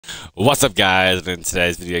What's up, guys? In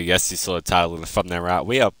today's video, yes, you saw the title and the thumbnail right.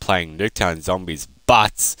 We are playing NUKETOWN Zombies,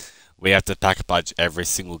 but we have to pack a punch every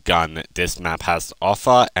single gun this map has to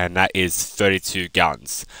offer, and that is 32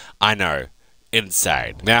 guns. I know,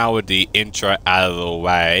 insane. Now with the intro out of the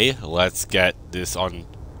way, let's get this on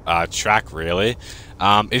track, really.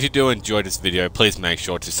 If you do enjoy this video, please make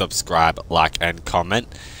sure to subscribe, like, and comment,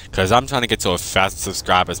 because I'm trying to get to 1,000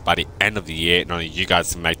 subscribers by the end of the year, and only you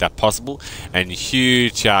guys can make that possible. And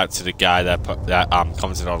huge shout out to the guy that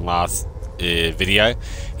commented on last video.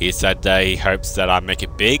 He said that he hopes that I make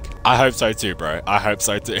it big. I hope so too, bro. I hope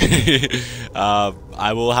so too.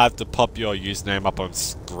 I will have to pop your username up on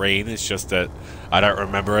screen. It's just that I don't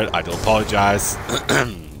remember it. I do apologize.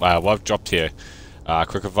 Wow, what I've dropped here.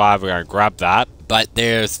 Quick revive, we're going to grab that. But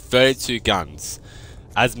there's 32 guns.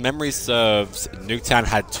 As memory serves, NUKETOWN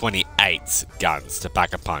had 28 guns to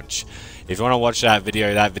pack a punch. If you want to watch that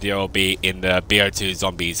video will be in the BO2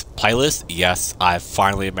 Zombies playlist. Yes, I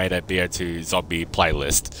finally made a BO2 Zombie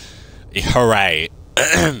playlist. Hooray!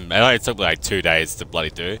 It only took me like 2 days to bloody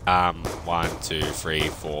do. 1, 2, 3,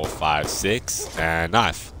 4, 5, 6, and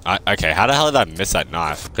knife. Okay, how the hell did I miss that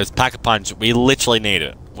knife? Because pack a punch, we literally need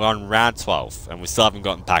it. We're on round 12, and we still haven't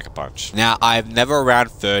gotten pack a punch. Now, I've never round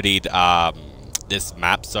 30'd this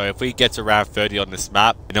map, so if we get to round 30 on this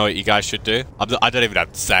map, you know what you guys should do? I don't even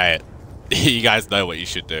have to say it. You guys know what you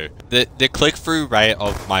should do. The click-through rate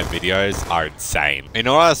of my videos are insane. You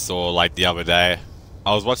know what I saw like the other day?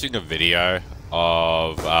 I was watching a video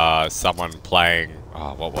of someone playing,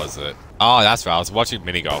 oh, what was it? Oh, that's right, I was watching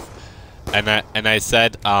mini golf, and they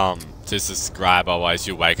said to subscribe, otherwise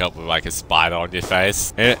you wake up with like a spider on your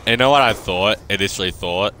face. And you know what I thought? Initially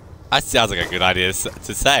thought, that sounds like a good idea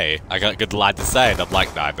to say. I got a good line to say, and I'm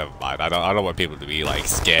like, nah, never mind. I don't want people to be like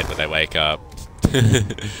scared when they wake up.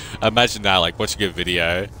 Imagine that, like watching a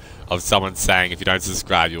video of someone saying if you don't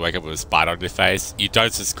subscribe, you wake up with a spider on your face. You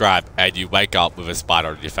don't subscribe and you wake up with a spider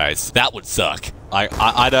on your face. That would suck. Like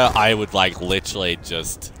I would like literally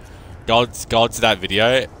just go to that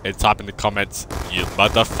video and type in the comments, "You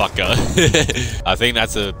motherfucker." I think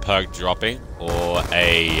that's a perk dropping or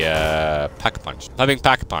a pack a punch. I think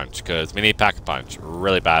pack a punch because we need pack a punch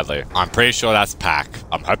really badly. I'm pretty sure that's pack.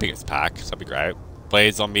 I'm hoping it's pack. So that'd be great.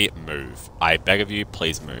 Please, zombie, move. I beg of you,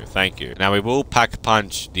 please move. Thank you. Now we will pack a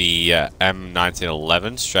punch the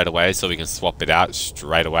M1911 straight away so we can swap it out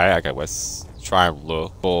straight away. Okay, let's try and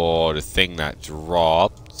look for the thing that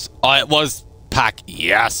dropped. Oh, it was pack.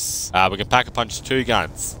 Yes. We can pack a punch 2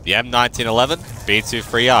 guns. The M1911 B2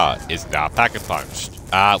 3R is now pack a punched.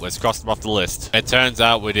 Let's cross them off the list. It turns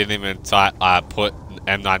out we didn't even put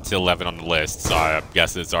M1911 on the list, so I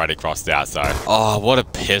guess it's already crossed out. So, oh, what a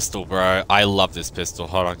pistol, bro. I love this pistol.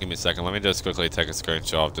 Hold on, give me a second. Let me just quickly take a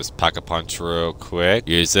screenshot of this pack a punch real quick.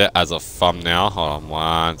 Use it as a thumbnail. Hold on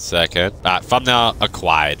 1 second. Thumbnail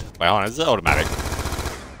acquired. Wait, hold on, is it automatic?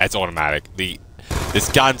 It's automatic. This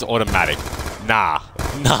gun's automatic. Nah.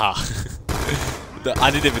 I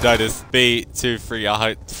didn't even notice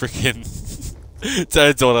B23R freaking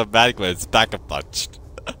turns automatic when it's pack a punched.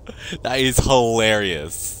 That is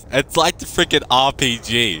hilarious. It's like the freaking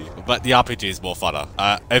RPG, but the RPG is more funner.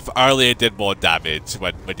 If only it did more damage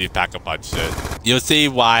when you pack a punch it. You'll see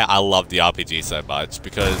why I love the RPG so much,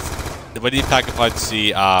 because when you pack a punch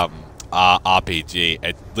the RPG,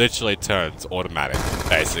 it literally turns automatic,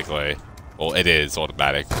 basically. Well, it is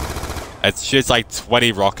automatic. It shoots like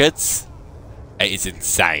 20 rockets. It is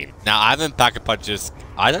insane. Now, I haven't pack a punches.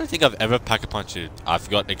 I don't think I've ever pack a punched. I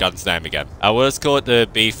forgot the gun's name again. We'll just call it the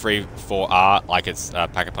B34R, like its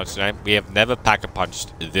pack a punch name. We have never pack a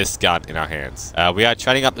punched this gun in our hands. We are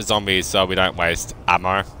training up the zombies so we don't waste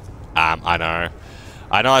ammo. I know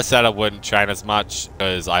I said I wouldn't train as much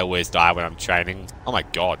because I always die when I'm training. Oh my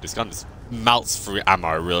god, this gun just melts through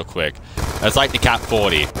ammo real quick. It's like the Cat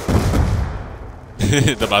 40.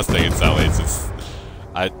 The Mustang itself is just...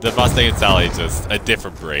 the Mustang itself is just a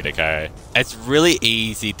different breed, okay? It's really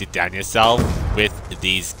easy to down yourself with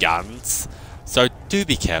these guns, so do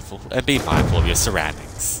be careful and be mindful of your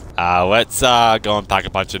surroundings. Let's go and pack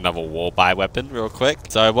a punch another wall buy weapon real quick.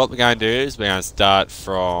 So what we're going to do is we're going to start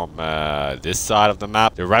from this side of the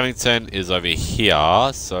map. The Remington is over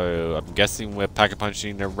here, so I'm guessing we're pack a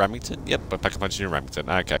punching the Remington. Yep, we're pack a punching the Remington.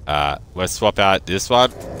 Okay. Let's swap out this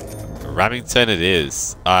one. Remington it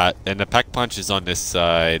is. And the pack punch is on this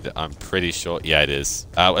side, I'm pretty sure. Yeah, it is.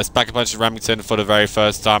 Let's pack a punch of Remington for the very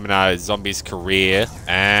first time in our zombie's career.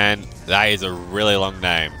 And that is a really long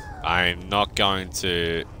name. I'm not going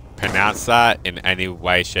to pronounce that in any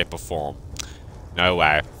way, shape, or form. No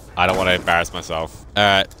way. I don't want to embarrass myself.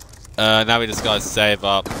 Alright. Now we just gotta save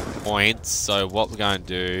up points, so what we're going to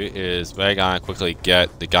do is we're going to quickly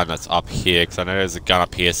get the gun that's up here, because I know there's a gun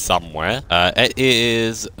up here somewhere. It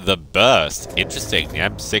is the Burst. Interesting.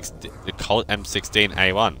 The the Colt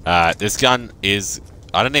M16A1. This gun is...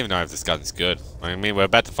 I don't even know if this gun's good. I mean, we're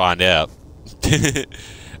about to find out.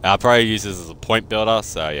 I'll probably use this as a point builder,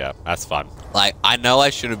 so yeah, that's fun. Like, I know I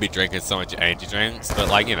shouldn't be drinking so much energy drinks, but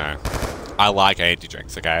like, you know, I like energy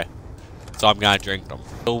drinks, okay? So I'm gonna drink them.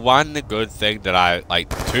 The one good thing that I, like,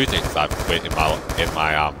 two things I've quit in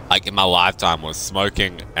my lifetime was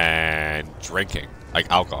smoking and drinking. Like,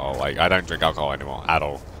 alcohol. Like, I don't drink alcohol anymore at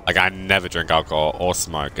all. Like, I never drink alcohol or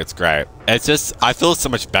smoke. It's great. It's just, I feel so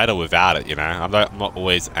much better without it, you know? I'm not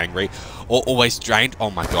always angry or always drained. Oh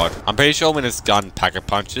my god. I'm pretty sure when this gun packet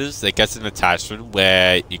punches, it gets an attachment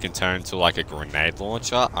where you can turn into like a grenade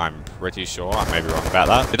launcher. I'm pretty sure. I may be wrong about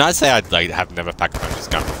that. Did I say I'd like have never packet punched this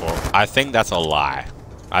gun before? I think that's a lie.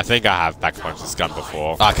 I think I have packet punched this gun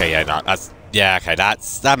before. Okay, yeah, no, that's... Yeah, okay,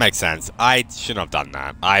 that makes sense. I shouldn't have done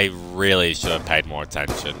that. I really should have paid more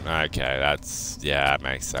attention. Okay, that's... Yeah, that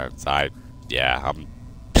makes sense. I'm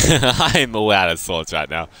I'm all out of sorts right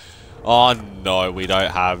now. Oh no, we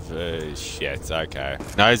don't have... shit, okay.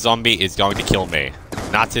 No zombie is going to kill me.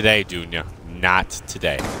 Not today, Junior. Not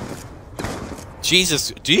today.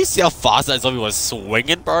 Jesus, do you see how fast that zombie was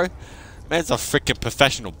swinging, bro? Man's a freaking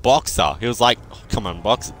professional boxer. He was like, oh, come on,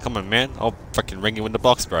 come on, man. I'll freaking ring you in the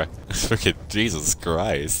box, bro. Freaking Jesus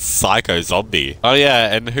Christ. Psycho zombie. Oh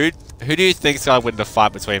yeah, and who do you think's gonna win the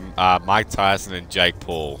fight between Mike Tyson and Jake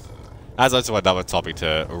Paul? That's also another topic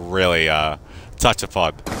to really touch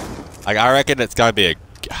upon. Like, I reckon it's gonna be a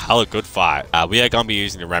hella good fight. We are gonna be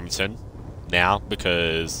using the Remington now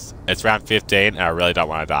because it's round 15 and I really don't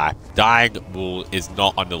want to die. Dying is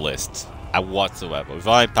not on the list whatsoever. We've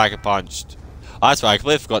only packet punched. Oh, that's right, I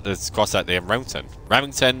completely forgot to cross out the Remington.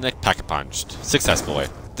 Remington packet punched successfully.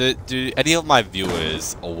 Do any of my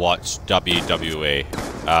viewers watch WWE?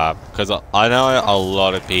 Because I know a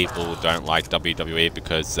lot of people don't like WWE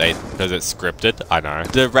because it's scripted. I know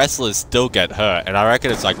the wrestlers still get hurt, and I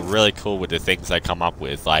reckon it's like really cool with the things they come up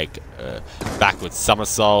with, like backwards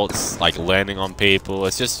somersaults, like landing on people.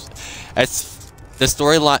 It's the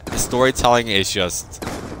storytelling is just.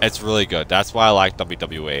 It's really good. That's why I like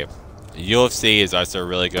WWE. UFC is also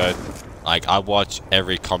really good. Like, I watch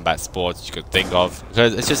every combat sports you could think of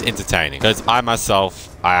because it's just entertaining. Because I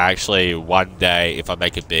actually, one day, if I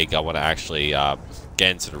make it big, I want to actually get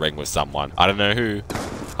into the ring with someone. I don't know who.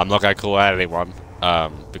 I'm not going to call out anyone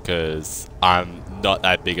because I'm not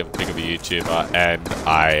that big of a YouTuber and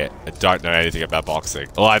I don't know anything about boxing.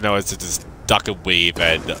 All I know is to just duck and weave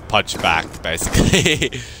and punch back,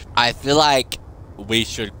 basically. I feel like we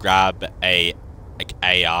should grab a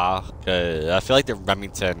AR. I feel like the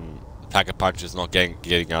Remington packet punch is not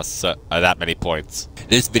getting us that many points.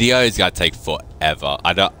 This video is gonna take forever.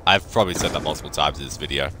 I've probably said that multiple times in this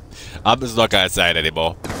video. I'm just not gonna say it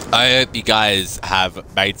anymore. I hope you guys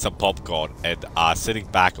have made some popcorn and are sitting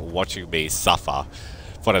back watching me suffer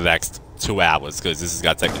for the next 2 hours, because this is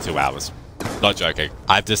gonna take me 2 hours. Not joking.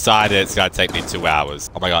 I've decided it's gonna take me 2 hours.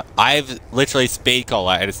 Oh my god. I've literally speed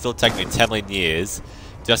collar and it's still taking me 10 million years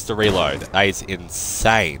just to reload. That is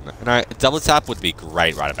insane. You know, double tap would be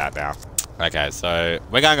great right about now. Okay, so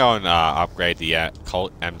we're gonna go and upgrade the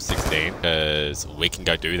Colt M16 because we can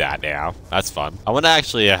go do that now. That's fun. I wonder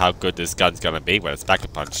actually how good this gun's gonna be when it's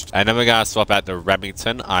packet punched. And then we're gonna swap out the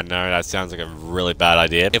Remington. I know that sounds like a really bad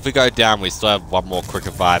idea. If we go down, we still have one more quick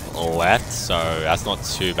revive left, so that's not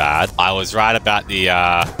too bad. I was right about the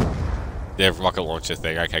rocket launcher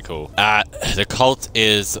thing. Okay, cool. The Colt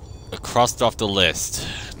is crossed off the list.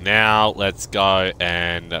 Now let's go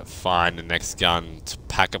and find the next gun to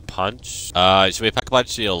pack a punch. Should we pack a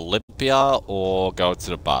punch the Olympia or go to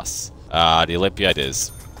the bus? The Olympia it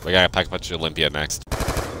is. We're gonna pack a punch the Olympia next.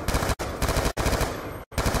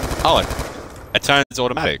 Oh, it turns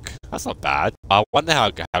automatic. That's not bad. I wonder how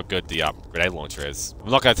good the grenade launcher is. I'm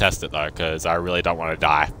not gonna test it though, because I really don't want to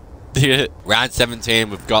die. Round 17,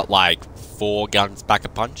 we've got like 4 guns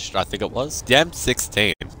packet punched, I think it was. The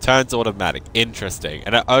M16 turns automatic. Interesting.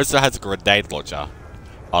 And it also has a grenade launcher.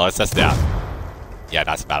 Oh, let's test it out. Yeah,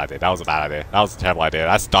 that's a bad idea. That was a bad idea. That was a terrible idea.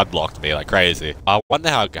 That stun blocked me like crazy. I wonder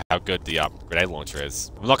how good the grenade launcher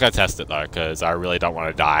is. I'm not going to test it though, because I really don't want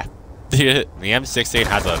to die. The M16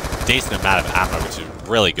 has a decent amount of ammo, which is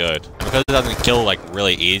really good. And because it doesn't kill like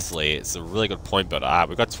really easily, it's a really good point builder. Alright,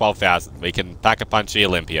 we've got 12,000. We can pack a punch the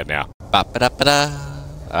Olympia now.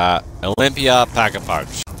 Olympia pack a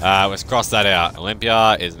punch. Let's cross that out.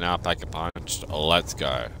 Olympia is now pack a punch. Let's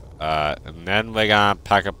go. And then we're gonna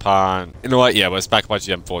pack a punch. You know what? Yeah, let's pack a punch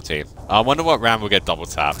the M14. I wonder what round we'll get double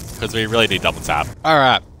tap, because we really need double tap.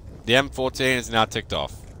 Alright. The M14 is now ticked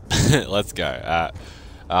off. Let's go.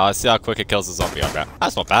 Let's see how quick it kills the zombie. Okay.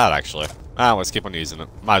 That's not bad, actually. Let's keep on using it.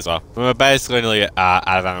 Might as well. We're basically nearly out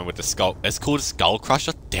of ammo with the skull. It's called Skull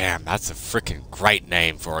Crusher? Damn, that's a freaking great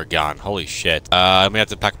name for a gun. Holy shit. We have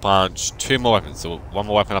to pack punch 2 more weapons. So 1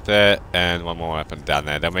 more weapon up there and 1 more weapon down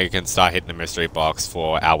there. Then we can start hitting the mystery box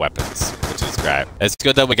for our weapons, which is great. It's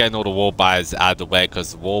good that we're getting all the wall buys out of the way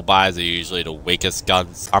because wall buys are usually the weakest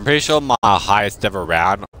guns. I'm pretty sure my highest ever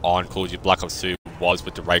round on Call of Duty Black Ops 2 was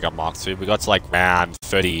with the Ray Gun Mark II. We got to like round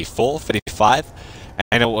 34, 35.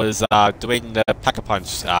 And it was doing the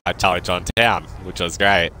Pack-a-Punch challenge on town, which was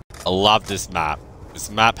great. I love this map. This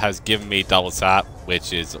map has given me double tap,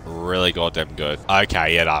 which is really goddamn good.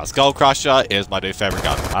 Okay, yeah, no, Skull Crusher is my new favorite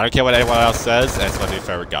gun. I don't care what anyone else says, it's my new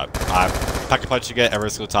favorite gun. I'm Pack-a-Punching it every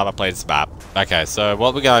single time I play this map. Okay, so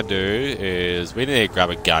what we're gonna do is we need to grab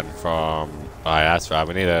a gun from... Oh, yeah, that's right.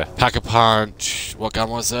 We need a Pack-a-Punch. What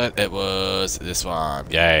gun was it? It was this one.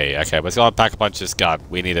 Yay. Okay, let's go and Pack-a-Punch this gun.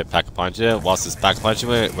 We need to Pack-a-Punch it. Whilst it's Pack-a-Punching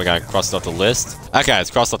it, we're going to cross it off the list. Okay,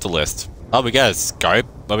 it's crossed off the list. Oh, we got a scope.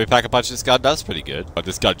 When we Pack-a-Punch this gun, that's pretty good. But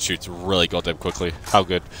this gun shoots really goddamn quickly. How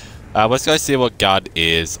good. Let's go see what gun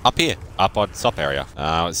is up here. Up on top area.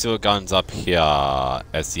 Let's see what gun's up here.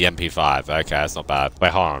 It's the MP5. Okay, that's not bad.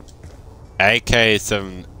 Wait, hold on.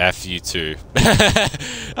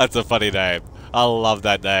 AK7FU2. That's a funny name. I love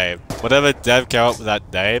that name. Whatever dev came up with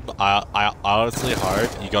that name, I honestly hope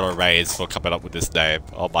you got a raise for coming up with this name.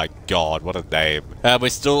 Oh my god, what a name. We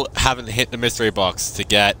still haven't hit the mystery box to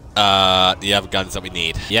get the other guns that we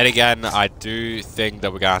need. Yet again, I do think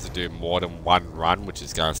that we're gonna have to do more than 1 run, which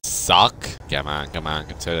is gonna suck. Come on,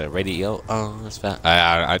 turn the radio. Oh, that's bad.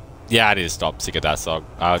 Yeah, I need to stop. Sick of that song.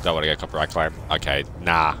 I don't want to get copyright claim. Okay,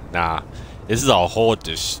 nah. This is a Horde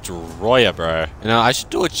Destroyer, bro. You know, I should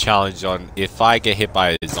do a challenge on if I get hit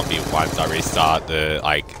by a zombie once, I restart the,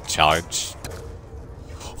 like, challenge.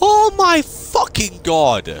 Oh my fucking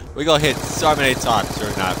god! We got hit so many times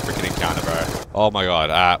during that freaking encounter, bro. Oh my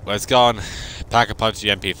god. Let's go and Pack-a-Punch the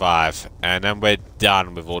MP5. And then we're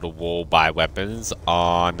done with all the wall buy weapons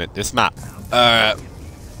on this map.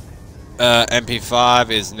 MP5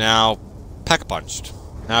 is now Pack-a-Punched.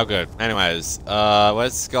 How good. Anyways,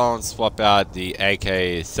 let's go and swap out the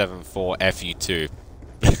AK-74FU2.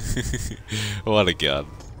 What a gun.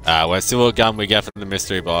 Let's see what gun we get from the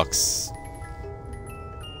mystery box.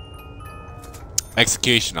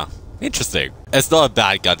 Executioner. Interesting. It's not a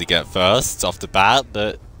bad gun to get first, off the bat,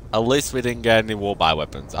 but at least we didn't get any wall buy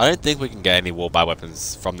weapons. I don't think we can get any wall buy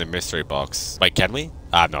weapons from the mystery box. Wait, can we?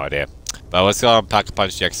 I have no idea. But let's go and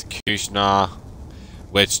Pack-a-Punch the Executioner,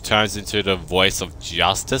 which turns into the voice of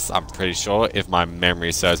justice, I'm pretty sure, if my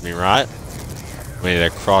memory serves me right. We need to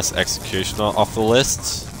cross Executioner off the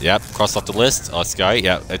list. Yep, cross off the list. Let's go.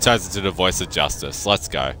 Yep, it turns into the voice of justice. Let's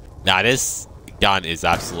go. Now, this gun is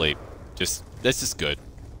absolutely just... This is good.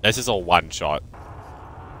 This is a one-shot.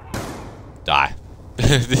 Die.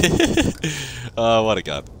 Oh, what a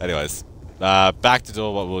gun. Anyways. Back to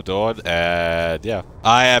doing what we were doing, and yeah.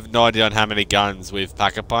 I have no idea on how many guns we've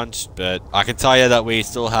Pack-a-Punched, but I can tell you that we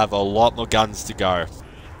still have a lot more guns to go.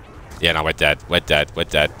 Yeah, no, we're dead. We're dead.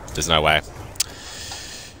 There's no way.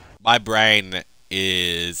 My brain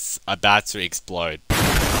is about to explode.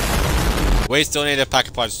 We still need to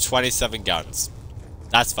Pack-a-Punch 27 guns.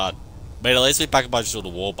 That's fun. But at least we Pack-a-Punched all the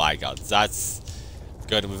wall buy guns. That's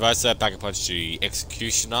good. We've also Pack-a-Punched the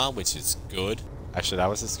Executioner, which is good. Actually, that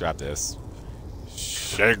was just grab this.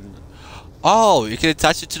 Shing. Oh, you can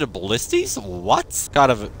attach it to the ballisties? What?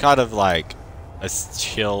 Kind of like a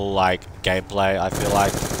chill like gameplay, I feel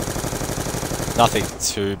like. Nothing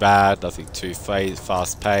too bad, nothing too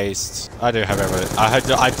fast paced. I do hope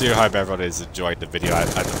everyone is enjoying the video at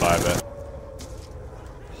the moment.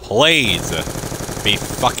 Please be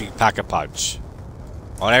fucking Pack-a-Punch.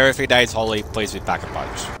 On every day's holy, please be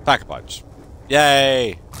Pack-a-Punch. Pack-a-Punch.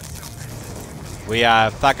 Yay! We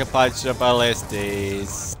have Pack-a-Punch the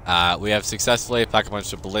ballisties. We have successfully Pack-a-Punch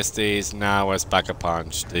the ballisties. Now let's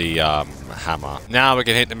Pack-a-Punch the hammer. Now we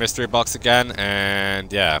can hit the mystery box again,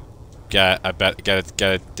 and yeah, get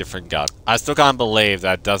a different gun. I still can't believe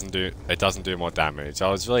that it doesn't do more damage. I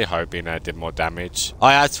was really hoping that it did more damage. Oh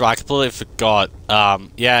yeah, that's right. I completely forgot.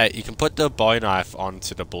 Yeah, you can put the bow knife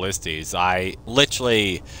onto the ballisties. I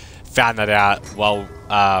literally found that out while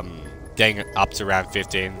getting up to round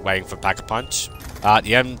 15, waiting for Pack-a-Punch.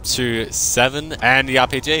 The M27 and the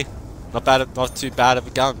RPG. Not too bad of a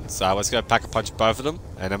gun. So let's go Pack-a-Punch both of them,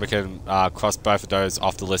 and then we can cross both of those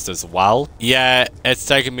off the list as well. Yeah, it's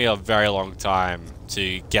taken me a very long time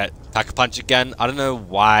to get Pack-a-Punch again. I don't know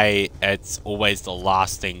why it's always the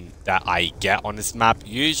last thing that I get on this map.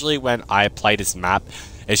 Usually when I play this map,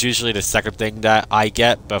 It's usually the second thing that I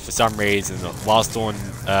get, but for some reason, whilst doing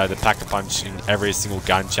the Pack-a-Punch in every single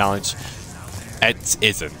gun challenge, it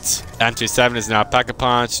isn't. M27 is now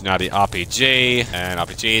Pack-a-Punch, now the RPG, and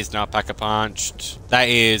RPG is now Pack-a-Punched. That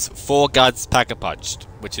is 4 guns Pack-a-Punched,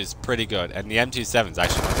 which is pretty good, and the M27 is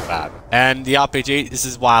actually not bad. And the RPG, this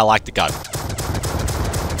is why I like the gun.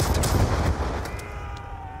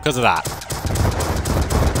 Because of that.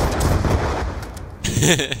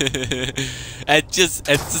 it's just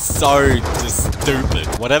so stupid.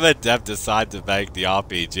 Whatever dev decide to make the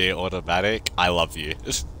RPG automatic, I love you.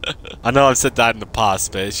 I know I've said that in the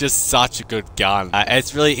past, but it's just such a good gun.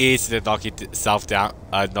 It's really easy to knock yourself down,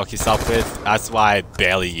 knock yourself with. That's why I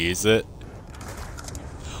barely use it.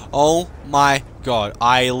 Oh my god,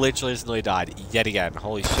 I literally just nearly died yet again.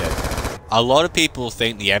 Holy shit. A lot of people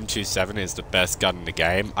think the M27 is the best gun in the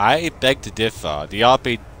game. I beg to differ. The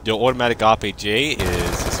automatic RPG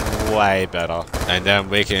is just way better. And then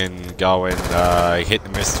we can go and hit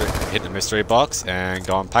the mystery box and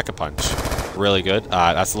go and Pack-a-Punch. Really good.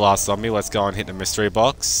 That's the last zombie. Let's go and hit the mystery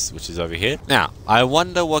box, which is over here. Now, I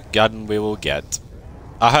wonder what gun we will get.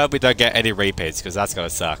 I hope we don't get any repeats, because that's gonna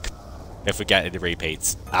suck if we get any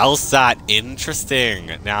repeats. LSAT,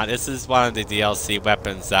 interesting. Now, this is one of the DLC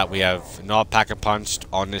weapons that we have not Pack-a-Punched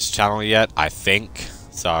on this channel yet, I think.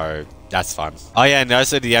 So, that's fun. Oh yeah, and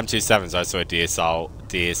also the M27 is also a DLC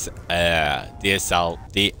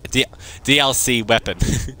weapon.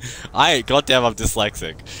 Goddamn, I'm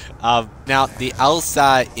dyslexic. Now, the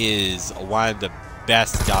LSAT is one of the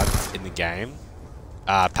best guns in the game.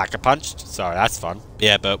 Pack-a-Punched, so that's fun.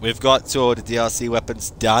 Yeah, but we've got 2 of the DLC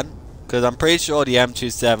weapons done. Because I'm pretty sure the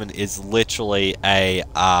M27 is literally a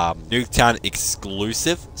NUKETOWN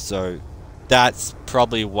exclusive. So that's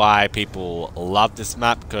probably why people love this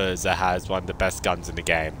map, because it has one of the best guns in the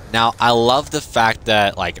game. Now, I love the fact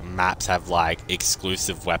that like maps have like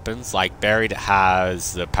exclusive weapons. Like Buried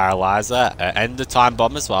has the Paralyzer and the Time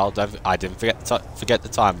Bomb as well. I didn't forget the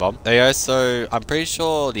Time Bomb. They also, I'm pretty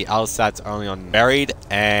sure the LSAT's only on Buried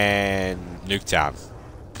and NUKETOWN.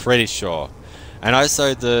 Pretty sure. And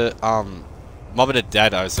also the Mob of the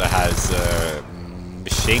Dead also has a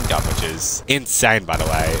machine gun, which is insane, by the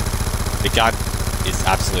way. The gun is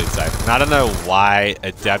absolutely insane. And I don't know why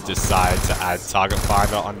a dev decided to add target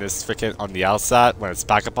finder on this on the LSAT when it's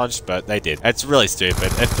Pack-a-Punch, but they did. It's really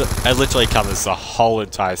stupid. It literally covers the whole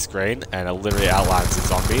entire screen, and it literally outlines the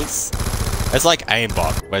zombies. It's like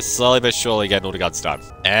aimbot. We're slowly but surely getting all the guns done.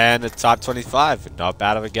 And the Type 25, not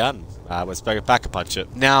bad of a gun. Let's Pack-a-Punch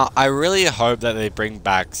it. Now, I really hope that they bring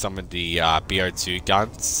back some of the BO2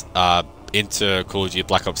 guns into Call of Duty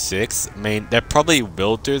Black Ops 6. I mean, they probably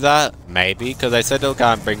will do that, maybe, because they said they'll go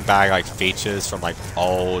and bring back like features from like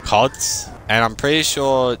old CODs. And I'm pretty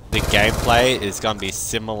sure the gameplay is going to be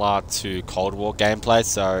similar to Cold War gameplay,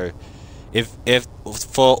 so if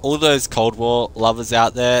for all those Cold War lovers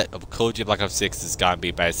out there, Call of Duty Black Ops 6 is going to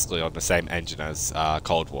be basically on the same engine as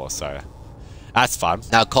Cold War, so that's fun.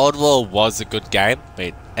 Now, Cold War was a good game. I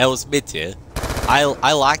mean, it was mid-tier.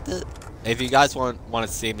 I liked it. If you guys want to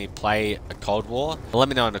see me play a Cold War, let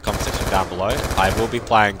me know in the comment section down below. I will be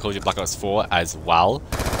playing Call of Duty Black Ops 4 as well,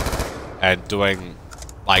 and doing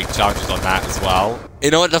like challenges on that as well.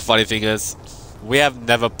 You know what the funny thing is? We have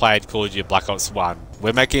never played Call of Duty Black Ops 1.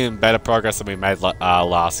 We're making better progress than we made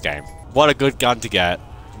last game. What a good gun to get.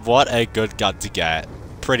 What a good gun to get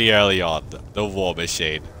pretty early on. The War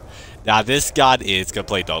Machine. Now, this gun is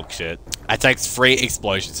complete dog shit. It takes 3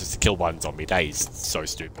 explosions just to kill 1 zombie. That is so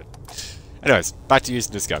stupid. Anyways, back to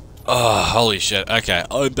using this gun. Oh, holy shit. Okay,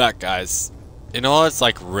 I'm back, guys. You know what's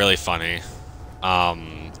like really funny?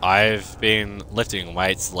 I've been lifting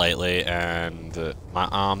weights lately, and my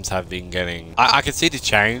arms have been getting... I can see the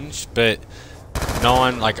change, but no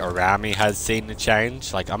one like around me has seen the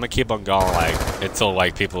change. Like, I'm gonna keep on going like until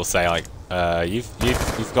like people say like, you've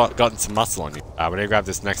gotten some muscle on you. We're gonna grab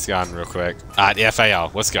this next gun real quick. The FAL,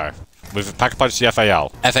 let's go. We've Pack-a-Punched the FAL.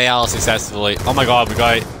 FAL successfully. Oh my god, we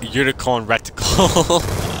got a unicorn reticle.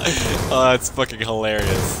 Oh, that's fucking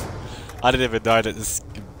hilarious. I didn't even know that this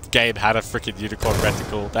game had a freaking unicorn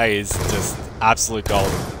reticle. That is just absolute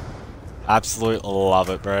gold. Absolute love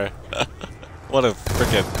it, bro. What a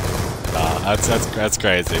freaking... that's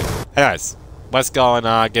crazy. Anyways, let's go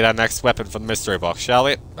and get our next weapon from the mystery box, shall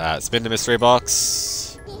we? Spin the mystery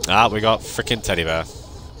box. We got freaking teddy bear.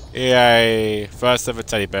 Yay! First ever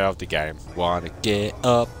teddy bear of the game. Wanna get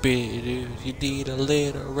up, you need a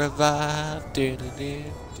little revive.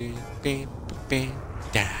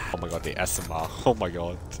 Oh my god, the SMR. Oh my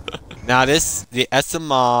god. Now the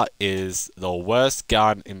SMR is the worst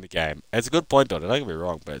gun in the game. It's a good point builder, don't get me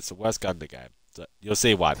wrong, but it's the worst gun in the game. So you'll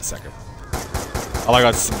see why in a second. Oh my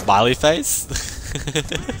god, smiley face?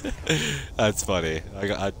 That's funny. I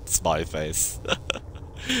got a smiley face.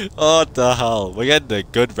 Oh, what the hell? We're getting the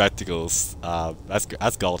good reticles.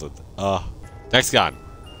 That's golden. Oh. Next gun.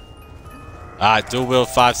 Dual wheel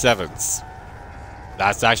 5.7s.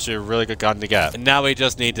 That's actually a really good gun to get. And now we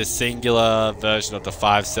just need the singular version of the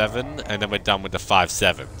 5.7, and then we're done with the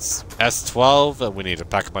 5.7s. S12, and we need to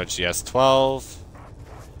pack a punch the S12.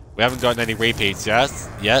 We haven't gotten any repeats yet,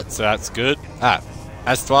 so that's good.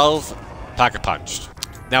 S12, pack a punched.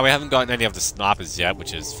 Now we haven't gotten any of the snipers yet,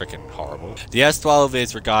 which is freaking horrible. The S12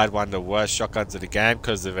 is regarded one of the worst shotguns in the game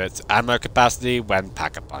because of its ammo capacity when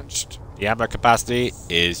pack a punched. The ammo capacity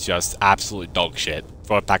is just absolute dog shit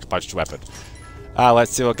for a pack a punched weapon.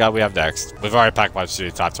 Let's see what gun we have next. We've already pack a punched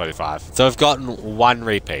the Type 25. So we've gotten one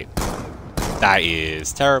repeat. That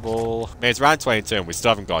is terrible. I mean, it's round 22 and we still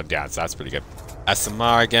haven't gone down, so that's pretty good.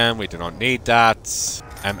 SMR again, we do not need that.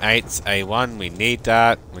 M8's A1, we need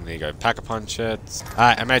that. We need to go pack-a-punch it.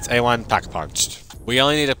 M8's A1, pack-a-punched. We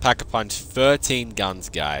only need to pack-a-punch 13 guns,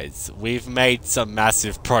 guys. We've made some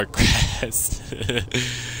massive progress.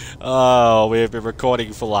 Oh, we've been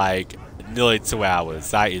recording for like nearly 2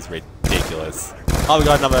 hours. That is ridiculous. Oh, we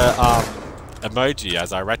got another emoji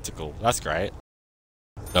as our reticle. That's great.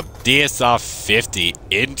 The DSR 50,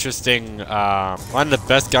 interesting, one of the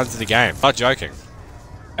best guns in the game. Not joking.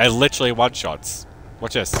 And literally one-shots.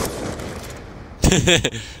 Watch this.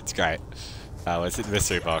 It's great. Let's hit the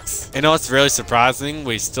mystery box. You know what's really surprising?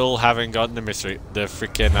 We still haven't gotten the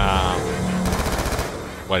freaking,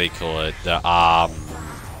 what do you call it? The, I'm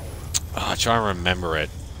trying to remember it.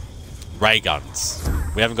 Ray guns.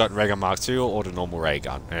 We haven't gotten Ray Gun Mark II or the normal Ray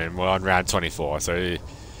Gun, and we're on round 24, so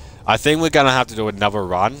I think we're going to have to do another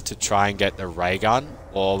run to try and get the ray gun,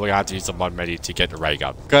 or we're going to have to use a mod menu to get the ray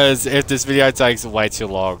gun. Because if this video takes way too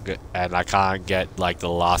long and I can't get like the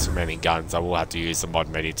last remaining guns, I will have to use the mod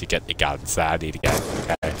menu to get the guns that I need to get.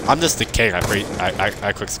 Okay, I'm just the king. I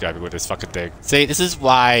quick scoping with this fucking thing. See, this is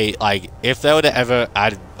why, like, if they were to ever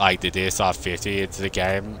add like the DSR 50 into the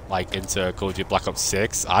game, like into Call of Duty Black Ops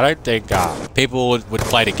 6, I don't think people would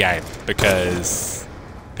play the game, because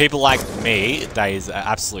people like me, that is an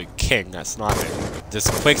absolute king at sniping.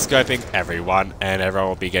 Just quick scoping everyone, and everyone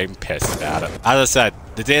will be getting pissed about it. As I said,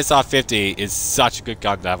 the DSR 50 is such a good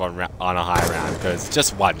gun to have on a high round, because it's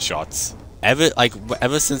just one shots. Ever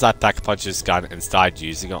since I pack punched this gun and started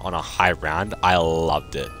using it on a high round, I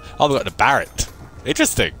loved it. Oh, we got the Barrett.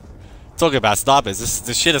 Interesting. Talking about snipers, this is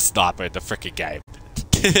the shittest sniper in the freaking game.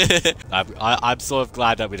 I'm sort of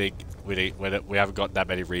glad that we haven't got that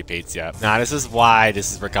many repeats yet. Now, this is why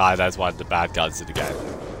this is regarded as one of the bad guns in the game.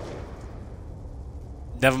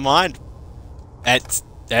 Never mind. At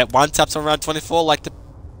one taps on round 24 like the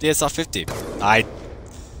DSR 50.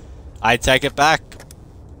 I take it back.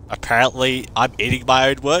 Apparently, I'm eating my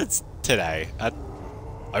own words today.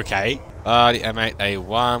 Okay. The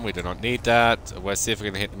M8A1, we do not need that. Let's see if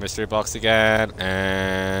we can hit the mystery box again.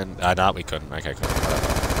 And no, we couldn't. Okay, cool.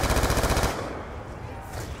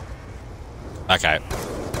 Okay.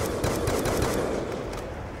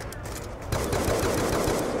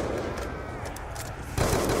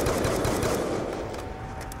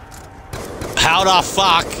 How the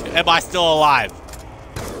fuck am I still alive?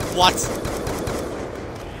 What?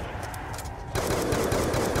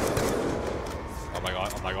 Oh my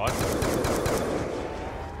god, oh my god.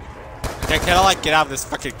 Can I like get out of this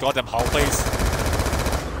fucking goddamn hole, please?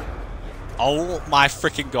 Oh my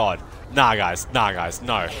freaking god. Nah guys,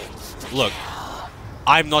 no. Look,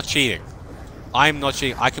 I'm not cheating. I'm not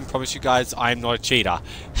cheating. I can promise you guys I'm not a cheater.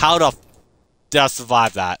 How the f did I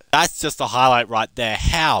survive that? That's just a highlight right there.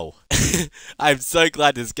 How? I'm so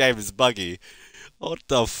glad this game is buggy. What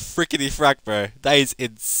the frickety frack, bro? That is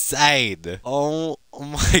insane. Oh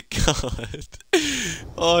my god.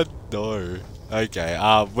 Oh no.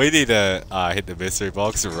 Okay, we need to hit the mystery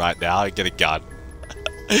box right now and get a gun.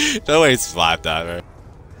 No way to survive that, bro.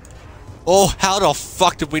 Oh, how the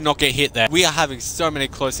fuck did we not get hit there? We are having so many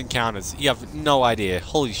close encounters. You have no idea.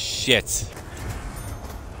 Holy shit.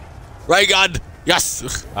 Ray gun!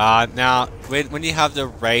 Yes! Now, when you have the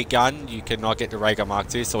ray gun, you cannot get the ray gun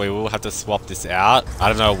Mark II, so we will have to swap this out. I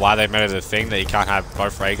don't know why they made it a thing that you can't have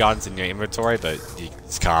both ray guns in your inventory, but you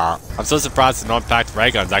just can't. I'm so surprised the non-packed ray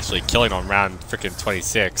gun's actually killing on round freaking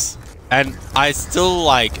 26. And I still,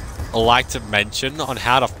 like to mention on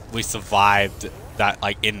how we survived that,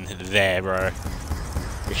 like, in there, bro.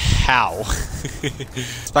 How?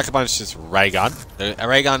 Let's back up on just ray gun. The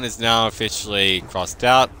ray gun is now officially crossed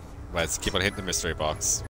out. Let's keep on hitting the mystery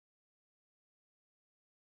box.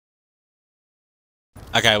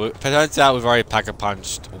 Okay, it turns out we've already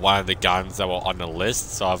pack-a-punched one of the guns that were on the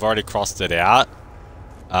list, so I've already crossed it out.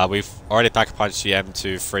 We've already pack-a-punched the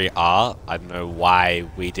M23R. I don't know why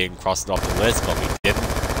we didn't cross it off the list, but we didn't.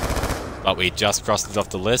 But we just crossed it off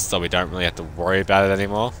the list, so we don't really have to worry about it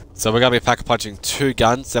anymore. So we're going to be pack-a-punching 2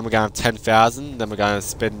 guns, then we're going to have 10,000, then we're going to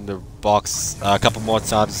spin the box a couple more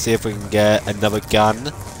times to see if we can get another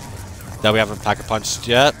gun that we haven't pack-a-punched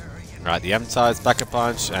yet. Right, the M-TIE is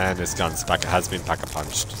pack-a-punch, and this gun's has been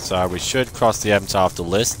pack-a-punched. So we should cross the M-TIE off the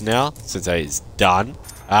list now, since it is done.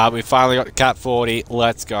 We finally got the Cat 40,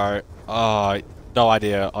 let's go. Oh, no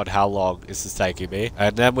idea on how long this is taking me.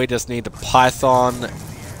 And then we just need the Python,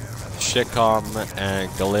 Shitcom, and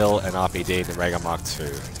Galil, and RPD, the Rhaegar Mark II.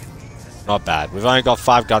 Not bad. We've only got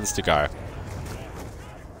 5 guns to go.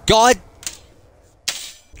 God!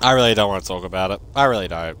 I really don't want to talk about it. I really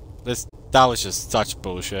don't. That was just such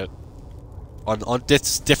bullshit. On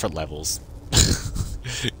different levels.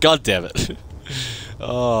 God damn it.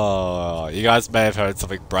 Oh, you guys may have heard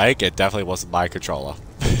something break. It definitely wasn't my controller.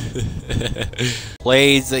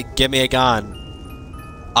 Please give me a gun.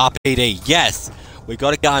 RPD, yes! We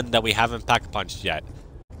got a gun that we haven't pack-a-punched yet.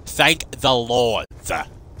 Thank the Lord.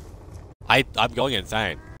 I'm going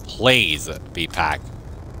insane. Please be packed.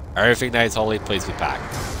 Everything that is holy, please be packed.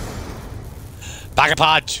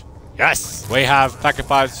 Pack-a-punch! Yes! We have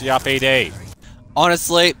pack-a-punched the RPD.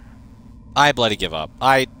 Honestly, I bloody give up.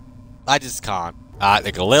 I just can't.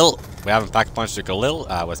 The Galil, we haven't pack-a-punched the Galil.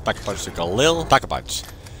 Let's pack-a-punch the Galil. Pack-a-punch.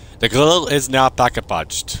 The Galil is now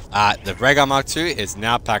pack-a-punched. The Rhaegar Mark II is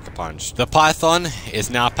now pack-a-punched. The Python is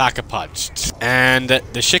now pack-a-punched. And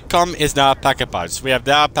the Shitcom is now pack-a-punched. We have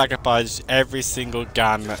now pack-a-punched every single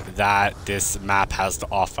gun that this map has to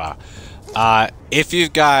offer. If you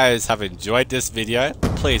guys have enjoyed this video,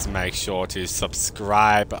 please make sure to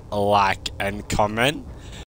subscribe, like, and comment.